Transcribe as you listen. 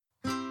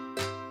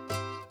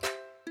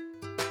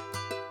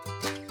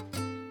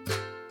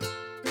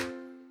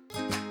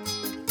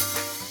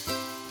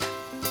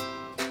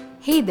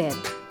Hey there!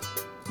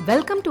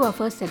 Welcome to our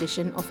first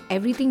edition of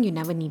Everything You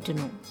Never Need to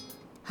Know.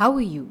 How are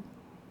you?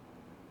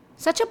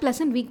 Such a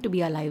pleasant week to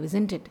be alive,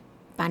 isn't it?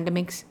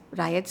 Pandemics,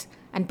 riots,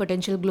 and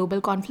potential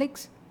global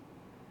conflicts?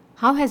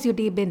 How has your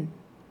day been?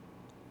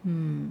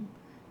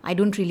 I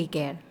don't really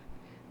care.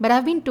 But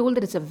I've been told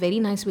that it's a very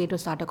nice way to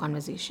start a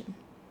conversation.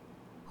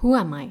 Who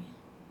am I?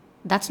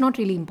 That's not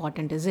really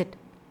important, is it?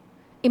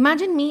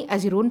 Imagine me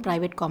as your own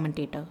private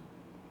commentator.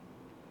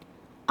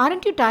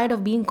 Aren't you tired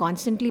of being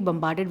constantly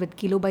bombarded with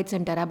kilobytes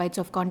and terabytes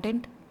of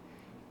content?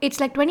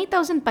 It's like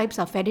 20,000 pipes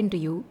are fed into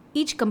you,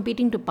 each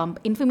competing to pump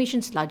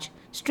information sludge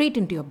straight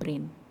into your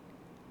brain.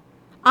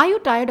 Are you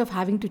tired of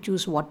having to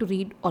choose what to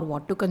read or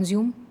what to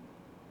consume?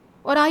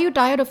 Or are you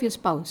tired of your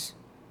spouse?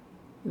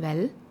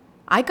 Well,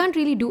 I can't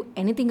really do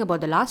anything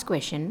about the last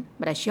question,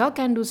 but I sure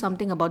can do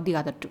something about the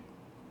other two.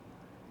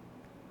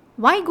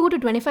 Why go to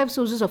 25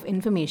 sources of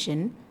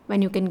information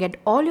when you can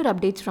get all your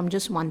updates from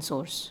just one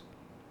source?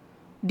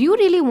 Do you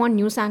really want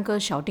news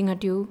anchors shouting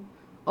at you?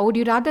 Or would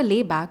you rather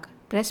lay back,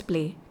 press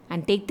play,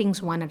 and take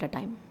things one at a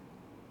time?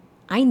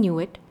 I knew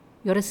it.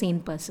 You're a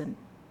sane person.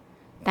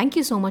 Thank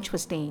you so much for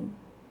staying.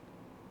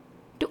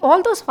 To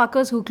all those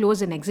fuckers who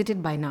closed and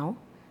exited by now,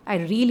 I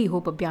really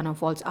hope a piano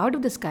falls out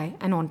of the sky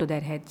and onto their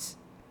heads.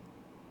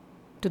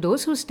 To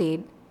those who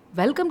stayed,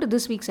 welcome to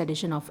this week's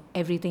edition of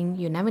Everything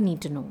You Never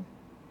Need to Know.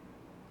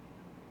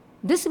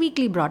 This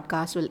weekly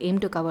broadcast will aim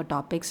to cover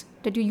topics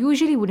that you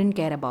usually wouldn't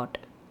care about.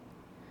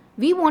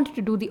 We wanted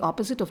to do the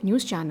opposite of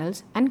news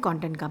channels and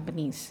content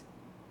companies.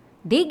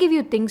 They give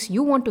you things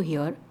you want to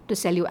hear to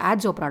sell you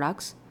ads or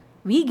products.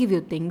 We give you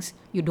things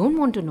you don't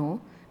want to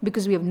know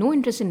because we have no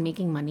interest in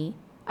making money,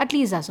 at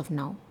least as of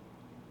now.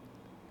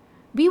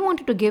 We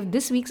wanted to give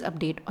this week's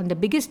update on the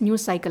biggest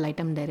news cycle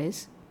item there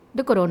is,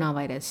 the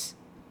coronavirus.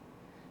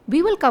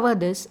 We will cover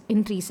this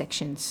in 3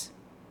 sections.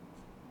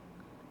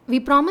 We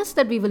promise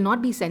that we will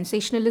not be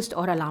sensationalist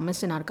or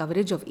alarmist in our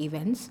coverage of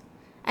events,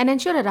 and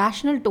ensure a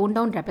rational,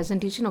 toned-down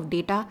representation of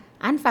data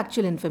and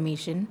factual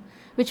information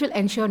which will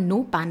ensure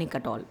no panic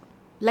at all.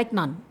 Like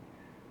none.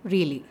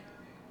 Really.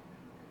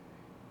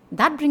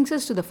 That brings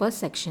us to the first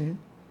section,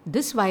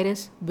 this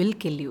virus will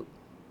kill you.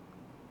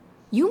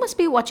 You must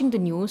be watching the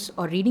news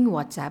or reading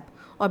WhatsApp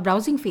or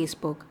browsing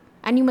Facebook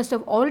and you must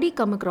have already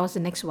come across the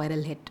next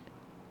viral hit.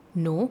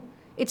 No,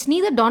 it's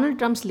neither Donald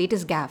Trump's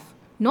latest gaffe,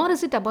 nor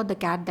is it about the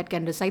cat that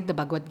can recite the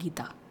Bhagavad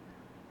Gita.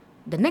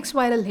 The next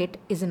viral hit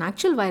is an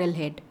actual viral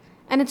hit,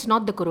 and it's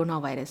not the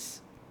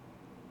coronavirus.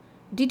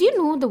 Did you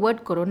know the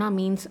word corona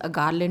means a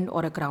garland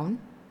or a crown?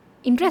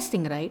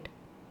 Interesting, right?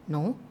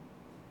 No?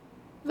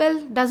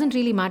 Well, doesn't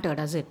really matter,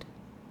 does it?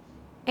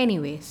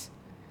 Anyways,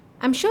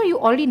 I'm sure you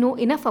already know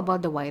enough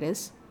about the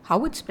virus,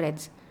 how it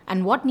spreads,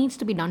 and what needs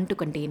to be done to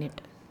contain it.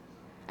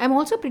 I'm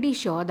also pretty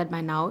sure that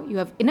by now you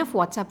have enough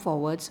WhatsApp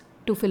forwards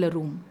to fill a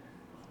room.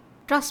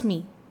 Trust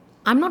me,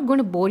 I'm not going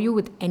to bore you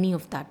with any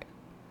of that.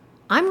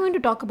 I'm going to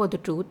talk about the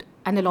truth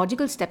and the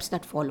logical steps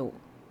that follow.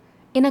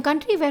 In a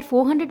country where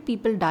 400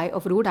 people die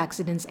of road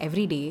accidents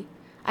every day,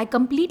 I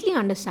completely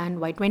understand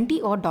why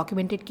 20-odd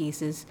documented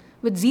cases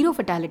with 0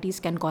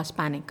 fatalities can cause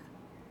panic.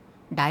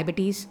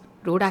 Diabetes,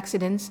 road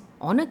accidents,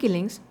 honor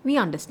killings, we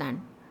understand.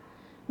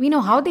 We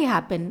know how they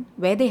happen,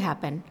 where they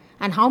happen,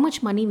 and how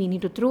much money we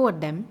need to throw at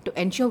them to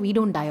ensure we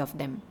don't die of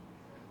them.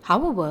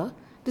 However,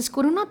 this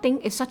corona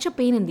thing is such a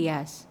pain in the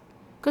ass.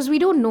 Because we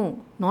don't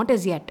know, not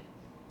as yet.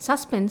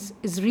 Suspense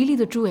is really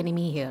the true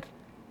enemy here.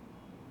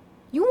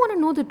 You want to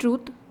know the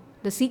truth?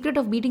 The secret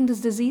of beating this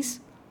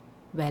disease?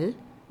 Well,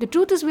 the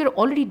truth is we're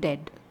already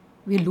dead.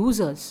 We're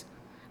losers.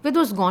 We're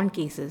those gone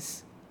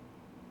cases.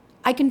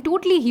 I can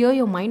totally hear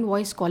your mind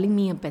voice calling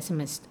me a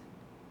pessimist.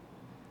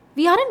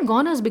 We aren't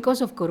goners because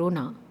of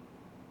corona.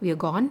 We are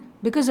gone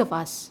because of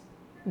us.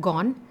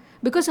 Gone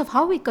because of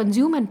how we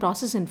consume and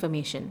process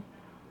information.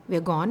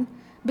 We're gone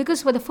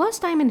because for the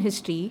first time in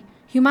history,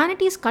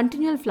 humanity's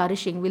continual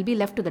flourishing will be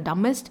left to the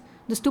dumbest,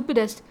 the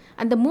stupidest,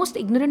 and the most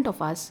ignorant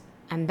of us,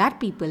 and that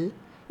people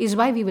is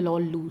why we will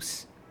all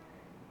lose.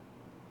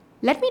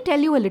 Let me tell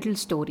you a little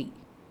story.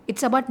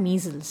 It's about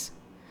measles.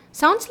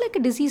 Sounds like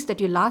a disease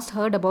that you last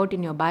heard about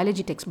in your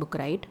biology textbook,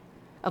 right?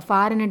 A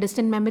far and a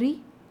distant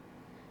memory?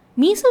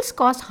 Measles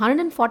cost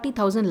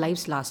 140,000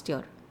 lives last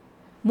year.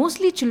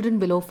 Mostly children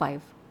below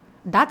 5.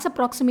 That's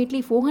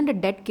approximately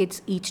 400 dead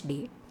kids each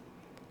day.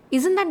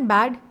 Isn't that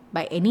bad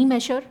by any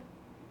measure?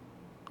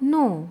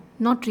 No,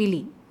 not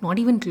really. Not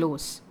even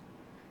close.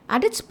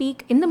 At its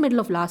peak in the middle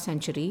of last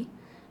century,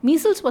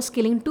 measles was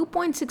killing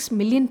 2.6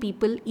 million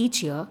people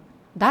each year.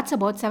 That's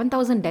about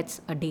 7,000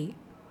 deaths a day.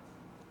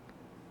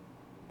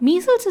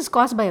 Measles is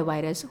caused by a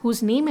virus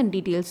whose name and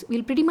details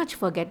we'll pretty much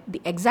forget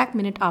the exact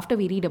minute after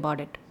we read about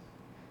it.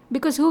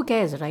 Because who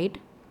cares, right?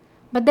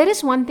 But there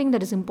is one thing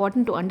that is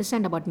important to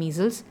understand about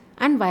measles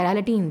and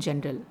virality in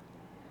general.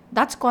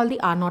 That's called the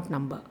R0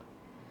 number.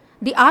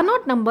 The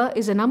R0 number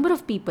is a number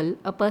of people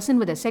a person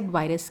with a said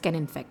virus can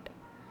infect.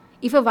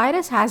 If a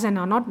virus has an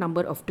R0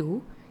 number of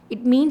 2,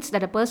 it means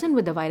that a person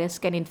with the virus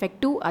can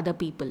infect 2 other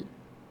people.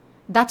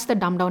 That's the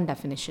dumbed down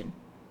definition.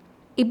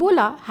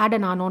 Ebola had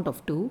an R0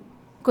 of 2,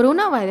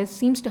 Coronavirus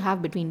seems to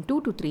have between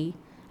 2 to 3,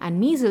 and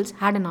measles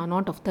had an R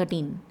naught of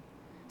 13.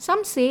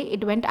 Some say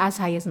it went as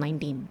high as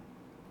 19.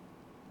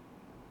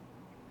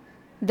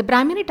 The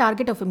primary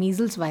target of a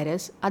measles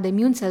virus are the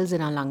immune cells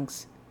in our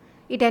lungs.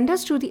 It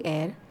enters through the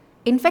air,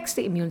 infects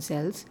the immune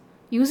cells,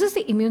 uses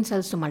the immune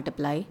cells to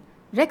multiply,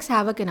 wreaks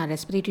havoc in our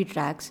respiratory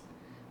tracts,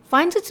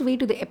 finds its way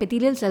to the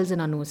epithelial cells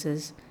in our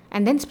noses,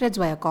 and then spreads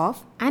via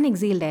cough and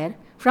exhaled air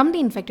from the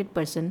infected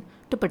person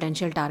to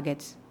potential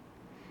targets.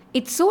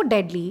 It's so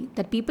deadly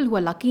that people who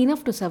are lucky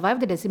enough to survive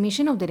the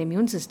decimation of their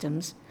immune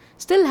systems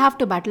still have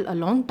to battle a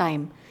long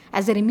time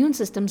as their immune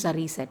systems are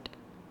reset.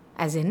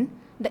 As in,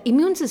 the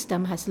immune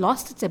system has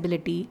lost its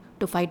ability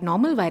to fight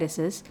normal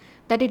viruses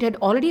that it had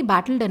already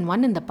battled and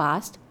won in the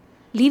past,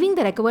 leaving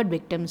the recovered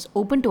victims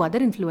open to other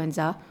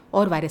influenza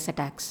or virus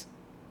attacks.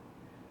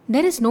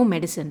 There is no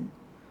medicine.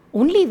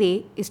 Only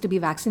way is to be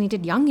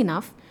vaccinated young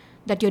enough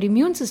that your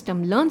immune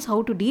system learns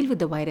how to deal with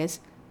the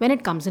virus when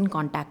it comes in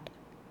contact.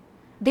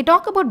 They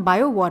talk about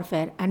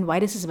biowarfare and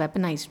viruses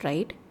weaponized,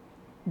 right?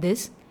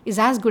 This is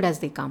as good as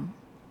they come.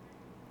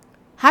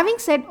 Having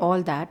said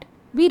all that,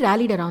 we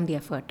rallied around the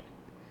effort.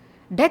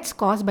 Deaths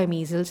caused by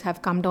measles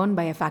have come down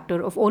by a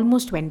factor of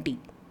almost 20,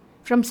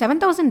 from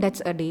 7,000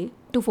 deaths a day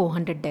to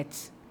 400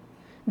 deaths.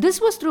 This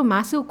was through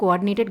massive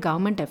coordinated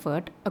government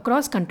effort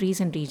across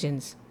countries and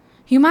regions.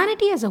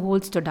 Humanity as a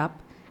whole stood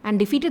up and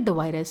defeated the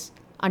virus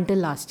until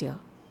last year.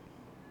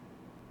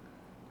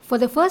 For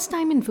the first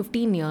time in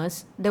 15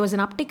 years, there was an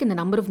uptick in the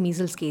number of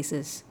measles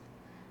cases.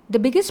 The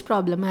biggest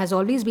problem has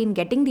always been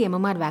getting the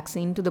MMR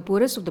vaccine to the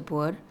poorest of the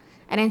poor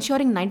and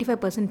ensuring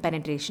 95%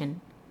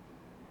 penetration.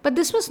 But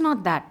this was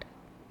not that.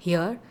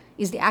 Here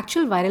is the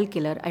actual viral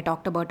killer I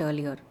talked about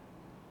earlier.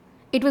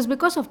 It was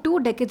because of 2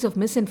 decades of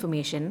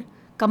misinformation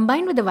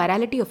combined with the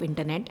virality of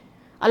internet,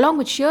 along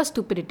with sheer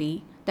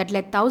stupidity that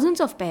led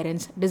thousands of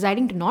parents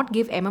deciding to not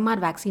give MMR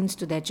vaccines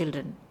to their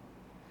children.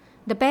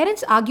 The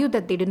parents argued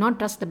that they did not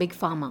trust the big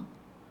pharma.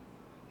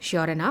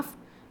 Sure enough,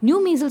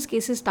 new measles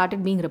cases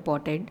started being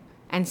reported,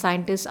 and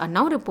scientists are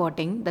now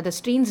reporting that the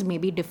strains may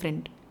be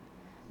different.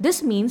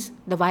 This means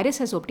the virus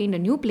has obtained a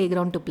new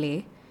playground to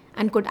play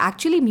and could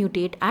actually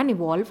mutate and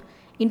evolve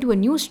into a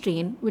new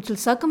strain which will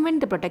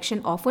circumvent the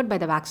protection offered by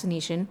the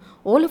vaccination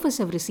all of us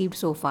have received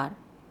so far.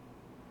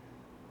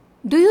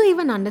 Do you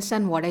even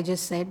understand what I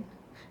just said?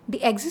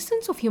 The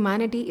existence of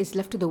humanity is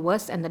left to the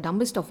worst and the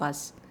dumbest of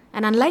us,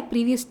 and unlike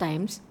previous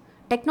times,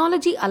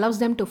 technology allows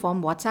them to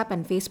form WhatsApp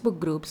and Facebook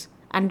groups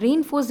and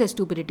reinforce their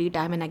stupidity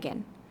time and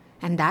again.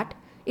 And that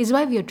is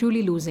why we are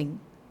truly losing.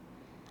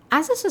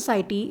 As a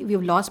society, we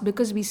have lost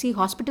because we see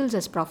hospitals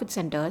as profit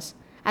centers,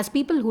 as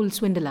people who will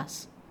swindle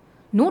us.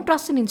 No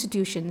trust in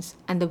institutions,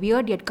 and the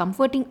weird yet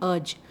comforting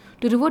urge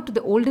to revert to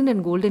the olden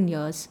and golden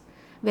years,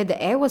 where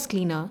the air was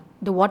cleaner,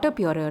 the water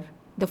purer,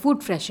 the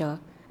food fresher,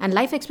 and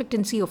life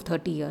expectancy of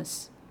 30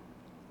 years.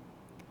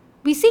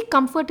 We seek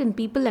comfort in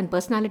people and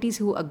personalities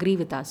who agree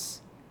with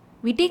us.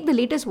 We take the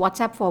latest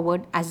WhatsApp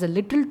forward as the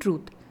literal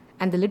truth,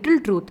 and the literal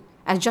truth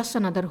as just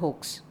another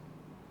hoax.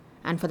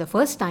 And for the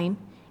first time,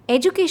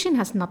 education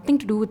has nothing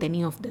to do with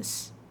any of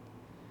this.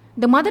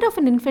 The mother of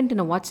an infant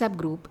in a WhatsApp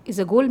group is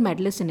a gold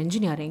medalist in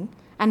engineering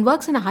and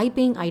works in a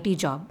high-paying IT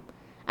job,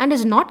 and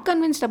is not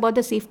convinced about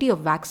the safety of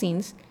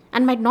vaccines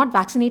and might not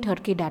vaccinate her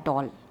kid at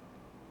all.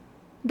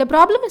 The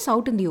problem is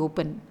out in the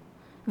open.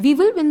 We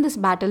will win this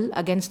battle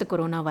against the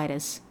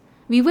coronavirus.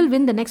 We will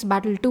win the next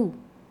battle too,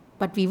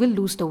 but we will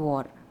lose the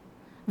war.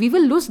 We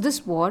will lose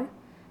this war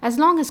as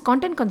long as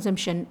content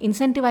consumption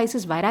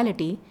incentivizes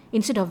virality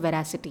instead of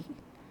veracity.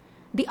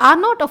 The R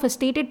naught of a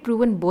stated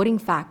proven boring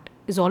fact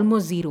is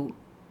almost 0.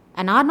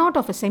 An R naught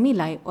of a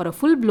semi-lie or a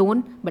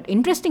full-blown but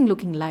interesting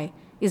looking lie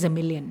is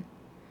 1,000,000.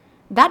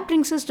 That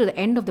brings us to the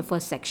end of the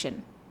first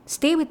section.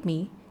 Stay with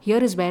me,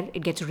 here is where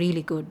it gets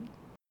really good.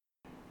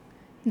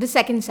 The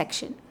second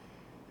section.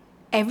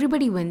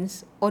 Everybody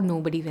wins or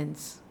nobody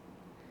wins.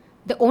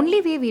 The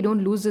only way we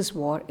don't lose this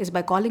war is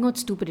by calling out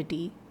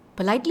stupidity,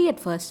 politely at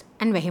first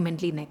and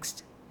vehemently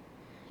next.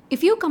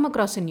 If you come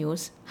across a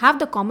news, have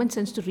the common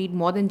sense to read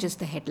more than just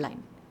the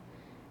headline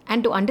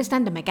and to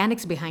understand the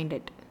mechanics behind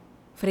it.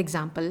 For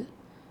example,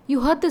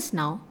 you heard this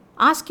now,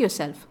 ask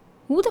yourself,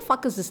 who the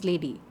fuck is this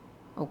lady?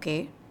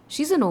 Okay,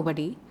 she's a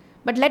nobody,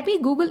 but let me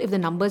Google if the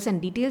numbers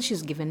and details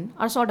she's given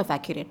are sort of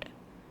accurate.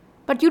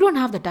 But you don't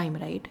have the time,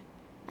 right?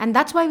 And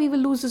that's why we will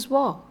lose this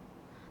war.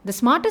 The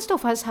smartest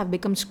of us have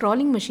become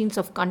scrolling machines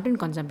of content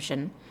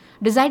consumption,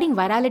 deciding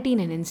virality in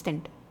an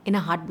instant, in a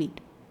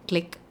heartbeat.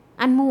 Click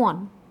and move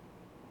on.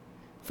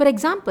 For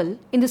example,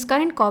 in this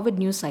current COVID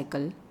news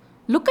cycle,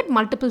 look at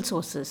multiple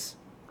sources,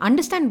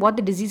 understand what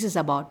the disease is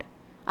about,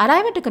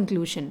 arrive at a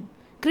conclusion,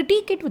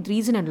 critique it with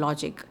reason and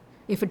logic.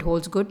 If it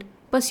holds good,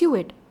 pursue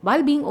it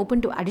while being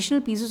open to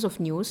additional pieces of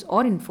news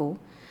or info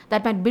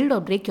that might build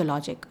or break your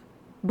logic.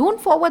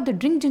 Don't forward the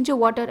drink ginger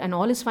water and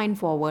all is fine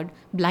forward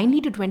blindly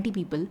to 20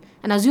 people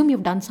and assume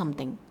you've done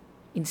something.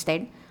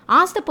 Instead,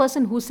 ask the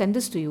person who sent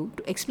this to you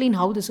to explain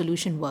how the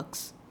solution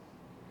works.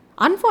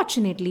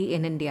 Unfortunately,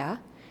 in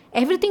India,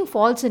 everything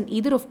falls in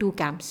either of two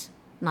camps.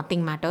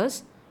 Nothing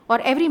matters,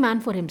 or every man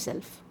for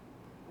himself?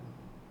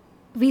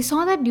 We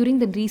saw that during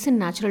the recent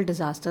natural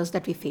disasters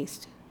that we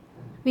faced.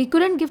 We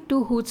couldn't give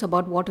two hoots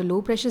about what a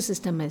low pressure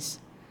system is.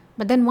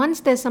 But then once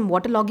there's some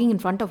waterlogging in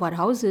front of our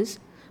houses,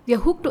 we are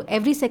hooked to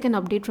every second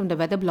update from the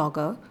weather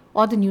blogger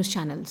or the news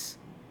channels.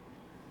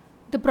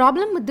 The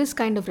problem with this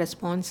kind of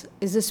response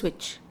is the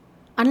switch.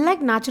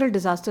 Unlike natural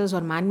disasters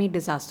or man-made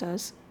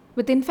disasters,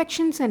 with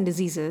infections and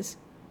diseases,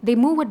 they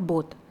move at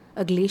both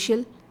a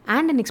glacial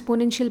and an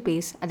exponential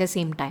pace at the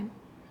same time.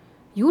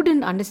 You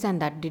didn't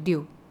understand that, did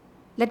you?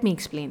 Let me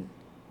explain.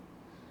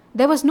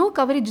 There was no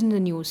coverage in the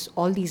news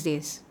all these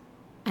days.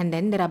 And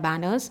then there are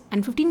banners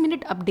and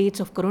 15-minute updates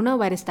of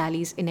coronavirus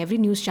tallies in every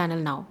news channel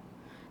now,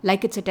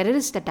 like it's a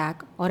terrorist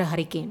attack or a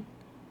hurricane.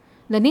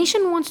 The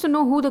nation wants to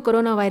know who the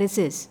coronavirus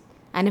is,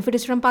 and if it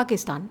is from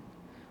Pakistan.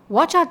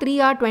 Watch our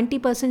 3-hour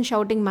 20%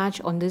 shouting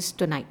match on this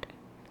tonight.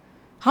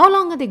 How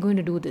long are they going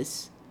to do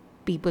this?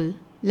 People,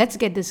 let's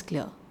get this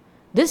clear.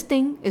 This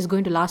thing is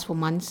going to last for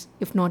months,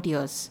 if not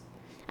years.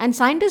 And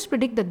scientists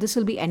predict that this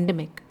will be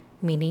endemic,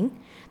 meaning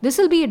this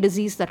will be a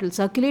disease that will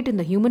circulate in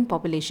the human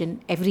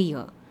population every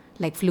year,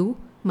 like flu,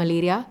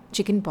 malaria,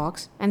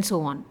 chickenpox, and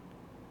so on.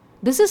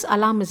 This is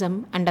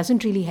alarmism and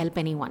doesn't really help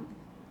anyone.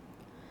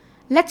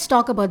 Let's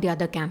talk about the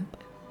other camp.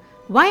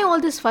 Why all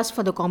this fuss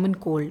for the common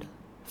cold?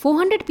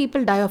 400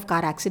 people die of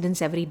car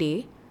accidents every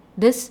day.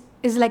 This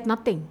is like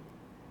nothing.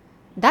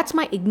 That's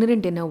my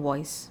ignorant inner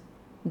voice.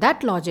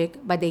 That logic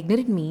by the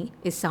ignorant me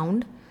is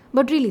sound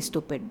but really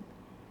stupid.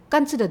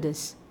 Consider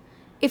this.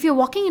 If you're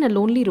walking in a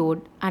lonely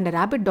road and a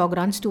rabid dog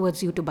runs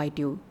towards you to bite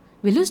you,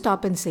 will you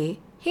stop and say,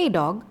 "Hey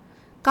dog,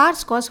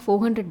 cars cause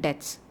 400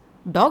 deaths.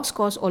 Dogs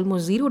cause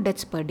almost 0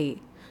 deaths per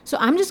day. So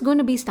I'm just going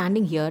to be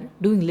standing here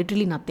doing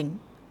literally nothing."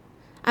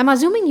 I'm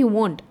assuming you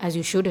won't, as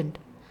you shouldn't.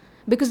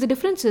 Because the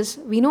difference is,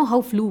 we know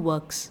how flu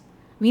works.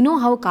 We know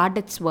how car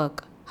deaths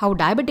work, how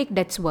diabetic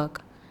deaths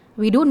work.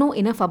 We don't know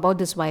enough about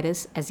this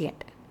virus as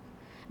yet.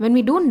 When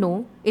we don't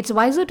know, it's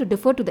wiser to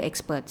defer to the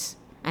experts.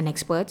 And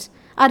experts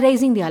are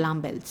raising the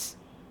alarm bells.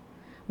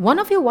 One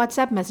of your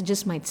WhatsApp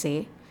messages might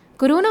say,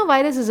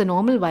 "Coronavirus is a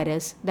normal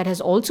virus that has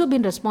also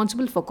been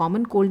responsible for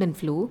common cold and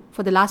flu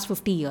for the last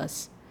 50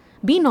 years.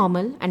 Be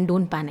normal and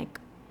don't panic."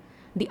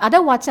 The other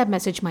WhatsApp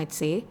message might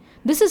say,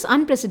 "This is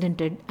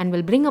unprecedented and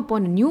will bring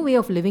upon a new way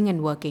of living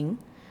and working.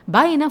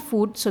 Buy enough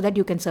food so that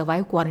you can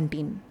survive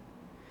quarantine."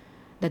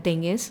 The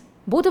thing is,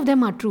 both of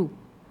them are true,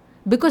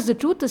 because the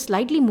truth is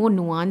slightly more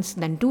nuanced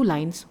than 2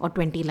 lines or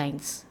 20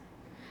 lines.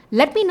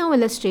 Let me now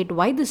illustrate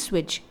why this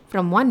switch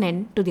from one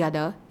end to the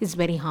other is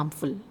very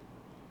harmful.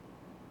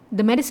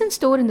 The medicine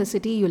store in the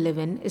city you live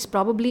in is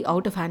probably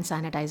out of hand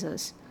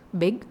sanitizers,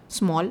 big,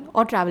 small,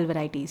 or travel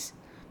varieties.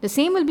 The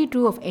same will be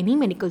true of any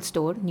medical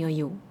store near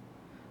you.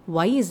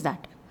 Why is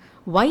that?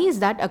 Why is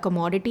that a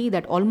commodity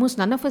that almost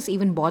none of us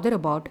even bother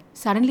about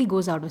suddenly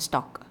goes out of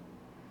stock?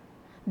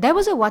 There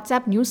was a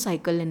WhatsApp news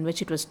cycle in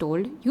which it was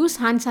told, "Use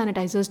hand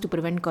sanitizers to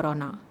prevent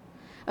corona."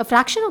 A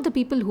fraction of the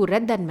people who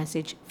read that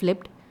message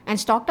flipped and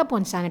stocked up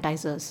on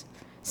sanitizers.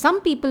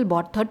 Some people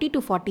bought 30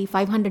 to 40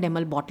 500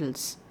 ml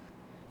bottles.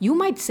 You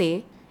might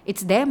say,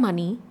 it's their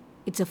money,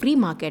 it's a free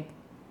market.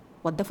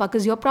 What the fuck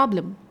is your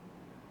problem?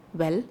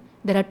 Well,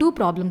 there are 2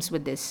 problems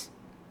with this.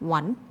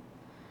 1.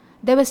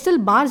 There were still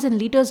bars and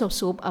liters of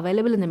soap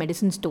available in the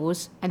medicine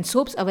stores and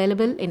soaps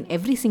available in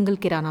every single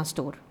Kirana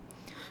store.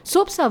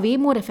 Soaps are way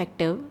more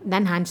effective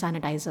than hand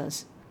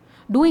sanitizers.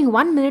 Doing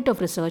 1 minute of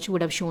research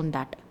would have shown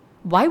that.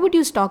 Why would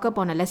you stock up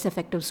on a less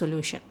effective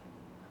solution?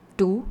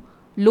 2.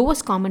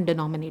 Lowest common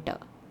denominator.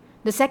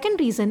 The second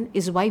reason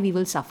is why we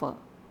will suffer.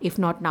 If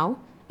not now,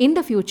 in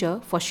the future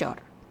for sure.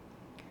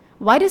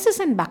 Viruses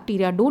and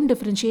bacteria don't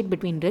differentiate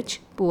between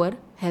rich, poor,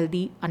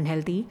 healthy,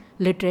 unhealthy,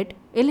 literate,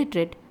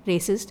 illiterate,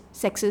 racist,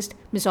 sexist,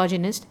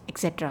 misogynist,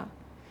 etc.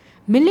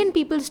 Million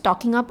people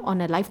stocking up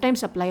on a lifetime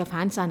supply of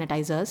hand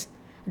sanitizers,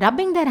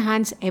 rubbing their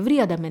hands every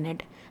other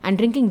minute, and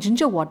drinking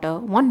ginger water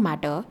won't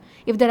matter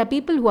if there are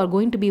people who are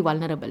going to be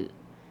vulnerable.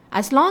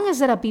 As long as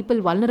there are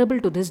people vulnerable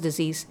to this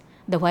disease,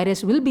 the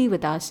virus will be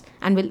with us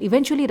and will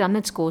eventually run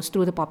its course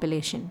through the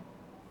population.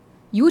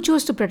 You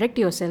chose to protect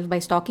yourself by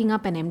stocking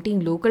up and emptying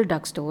local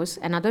drugstores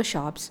and other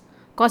shops,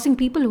 causing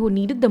people who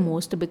need it the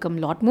most to become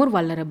a lot more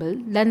vulnerable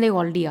than they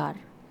already are.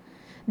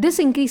 This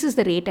increases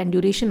the rate and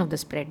duration of the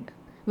spread,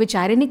 which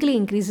ironically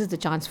increases the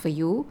chance for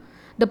you,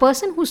 the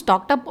person who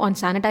stocked up on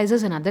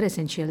sanitizers and other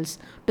essentials,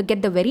 to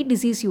get the very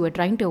disease you were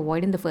trying to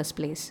avoid in the first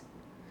place.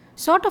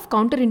 Sort of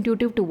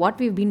counterintuitive to what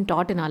we've been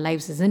taught in our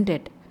lives, isn't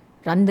it?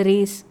 Run the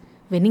race,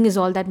 winning is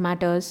all that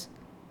matters.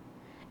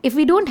 If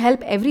we don't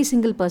help every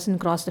single person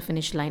cross the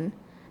finish line,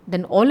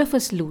 then all of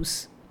us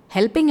lose.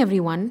 Helping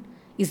everyone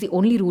is the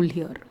only rule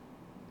here.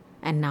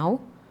 And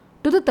now,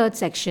 to the third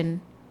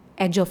section,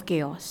 Edge of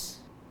Chaos.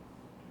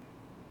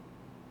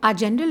 Our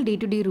general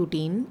day-to-day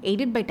routine,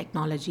 aided by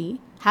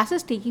technology, has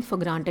us taking for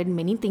granted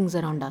many things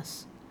around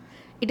us.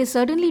 It is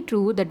certainly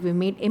true that we've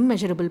made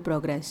immeasurable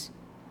progress,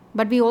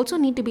 but we also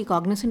need to be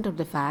cognizant of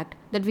the fact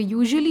that we're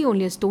usually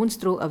only a stone's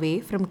throw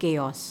away from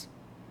chaos.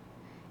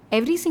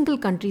 Every single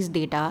country's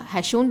data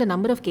has shown the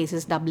number of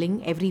cases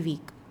doubling every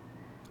week.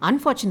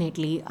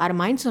 Unfortunately, our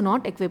minds are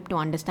not equipped to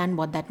understand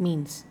what that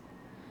means.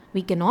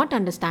 We cannot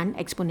understand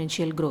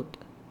exponential growth.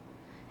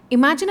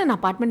 Imagine an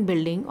apartment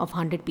building of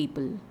 100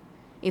 people.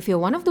 If you're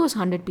one of those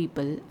 100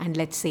 people, and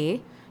let's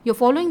say you're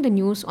following the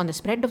news on the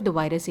spread of the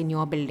virus in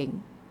your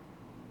building.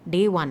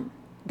 Day 1,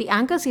 the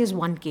anchor says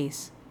 1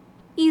 case.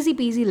 Easy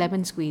peasy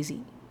lemon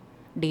squeezy.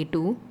 Day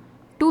 2,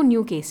 2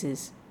 new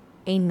cases.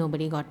 Ain't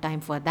nobody got time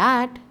for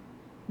that.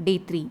 Day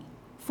 3,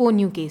 4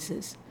 new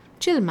cases.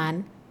 Chill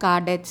man,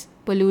 car deaths,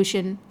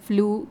 pollution,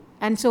 flu,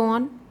 and so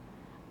on.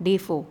 Day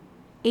 4,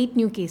 8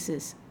 new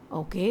cases.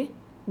 Okay,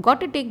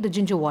 got to take the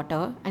ginger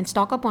water and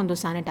stock up on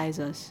those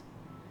sanitizers.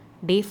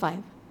 Day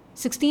 5,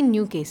 16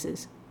 new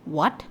cases.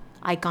 What?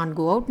 I can't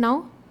go out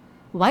now?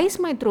 Why is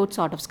my throat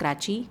sort of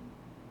scratchy?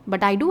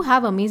 But I do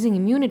have amazing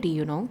immunity,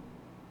 you know.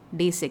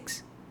 Day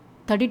 6,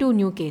 32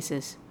 new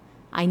cases.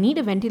 I need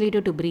a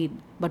ventilator to breathe,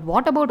 but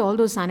what about all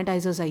those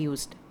sanitizers I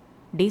used?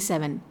 Day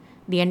 7,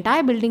 the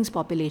entire building's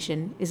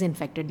population is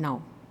infected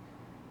now.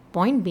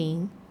 Point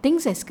being,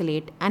 things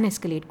escalate and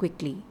escalate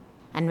quickly.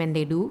 And when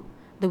they do,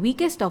 the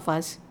weakest of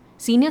us,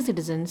 senior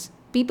citizens,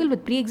 people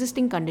with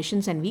pre-existing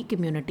conditions and weak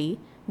immunity,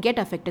 get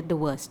affected the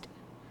worst.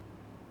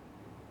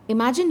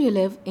 Imagine you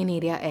live in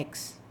Area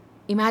X.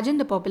 Imagine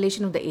the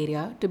population of the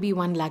area to be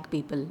 1 lakh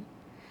people.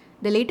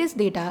 The latest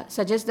data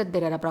suggests that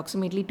there are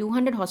approximately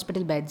 200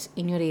 hospital beds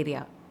in your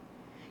area,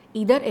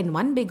 either in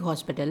one big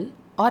hospital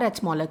or at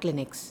smaller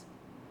clinics,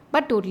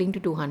 but totaling to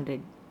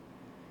 200.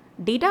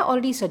 Data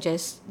already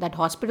suggests that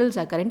hospitals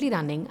are currently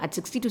running at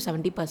 60 to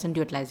 70%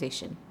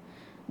 utilization.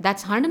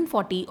 That's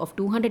 140 of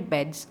 200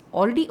 beds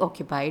already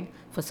occupied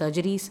for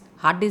surgeries,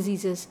 heart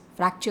diseases,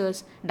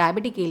 fractures,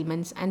 diabetic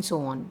ailments, and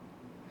so on.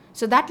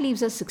 So that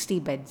leaves us 60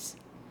 beds.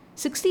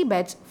 60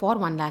 beds for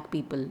 1 lakh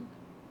people.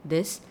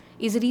 This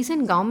is the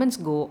reason governments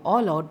go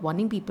all out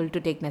wanting people to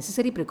take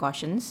necessary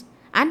precautions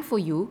and for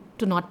you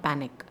to not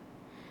panic.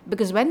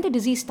 Because when the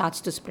disease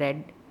starts to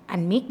spread,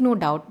 and make no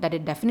doubt that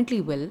it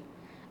definitely will,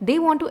 they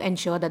want to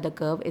ensure that the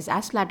curve is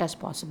as flat as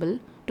possible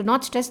to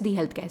not stress the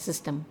healthcare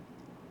system.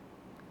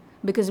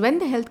 Because when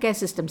the healthcare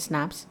system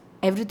snaps,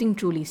 everything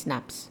truly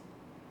snaps.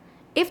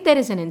 If there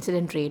is an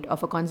incident rate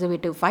of a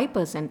conservative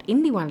 5%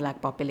 in the 1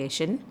 lakh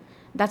population,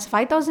 that's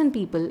 5,000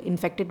 people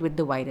infected with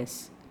the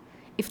virus.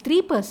 If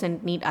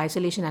 3% need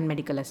isolation and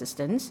medical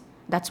assistance,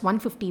 that's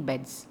 150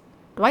 beds,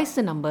 twice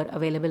the number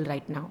available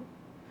right now.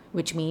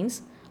 Which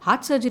means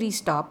heart surgeries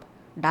stop,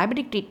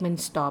 diabetic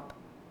treatments stop,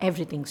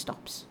 everything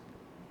stops.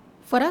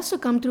 For us to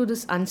come through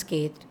this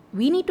unscathed,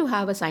 we need to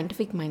have a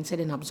scientific mindset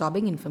in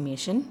absorbing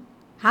information,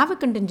 have a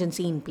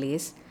contingency in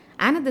place,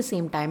 and at the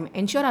same time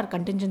ensure our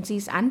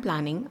contingencies and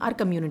planning are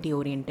community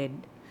oriented.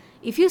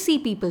 If you see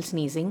people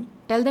sneezing,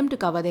 tell them to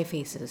cover their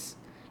faces.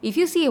 If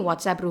you see a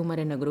WhatsApp rumor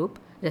in a group,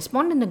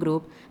 respond in the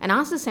group and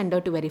ask the sender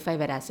to verify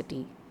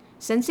veracity.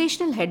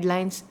 Sensational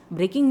headlines,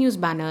 breaking news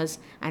banners,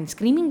 and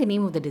screaming the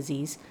name of the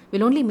disease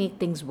will only make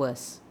things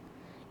worse.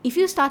 If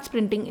you start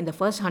sprinting in the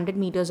first 100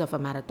 meters of a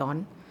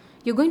marathon,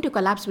 you're going to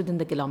collapse within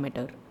the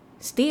kilometer.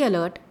 Stay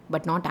alert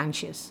but not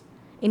anxious.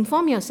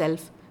 Inform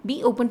yourself,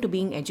 be open to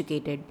being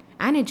educated,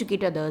 and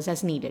educate others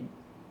as needed.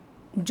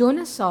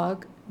 Jonas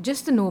Salk,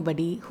 just a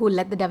nobody who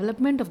led the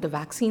development of the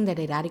vaccine that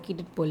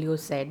eradicated polio,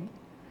 said,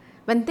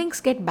 "When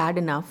things get bad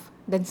enough,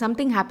 then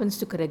something happens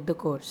to correct the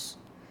course."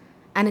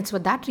 And it's for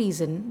that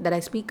reason that I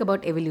speak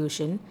about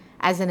evolution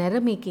as an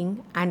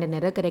error-making and an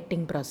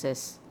error-correcting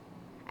process.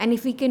 And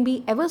if we can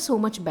be ever so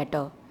much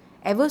better,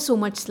 ever so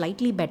much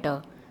slightly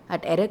better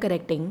at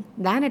error-correcting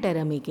than at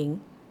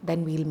error-making,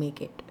 then we'll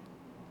make it.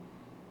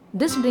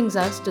 This brings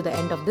us to the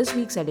end of this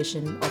week's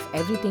edition of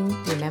Everything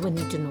You Never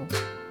Need to Know.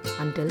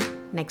 Until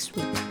next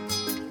week.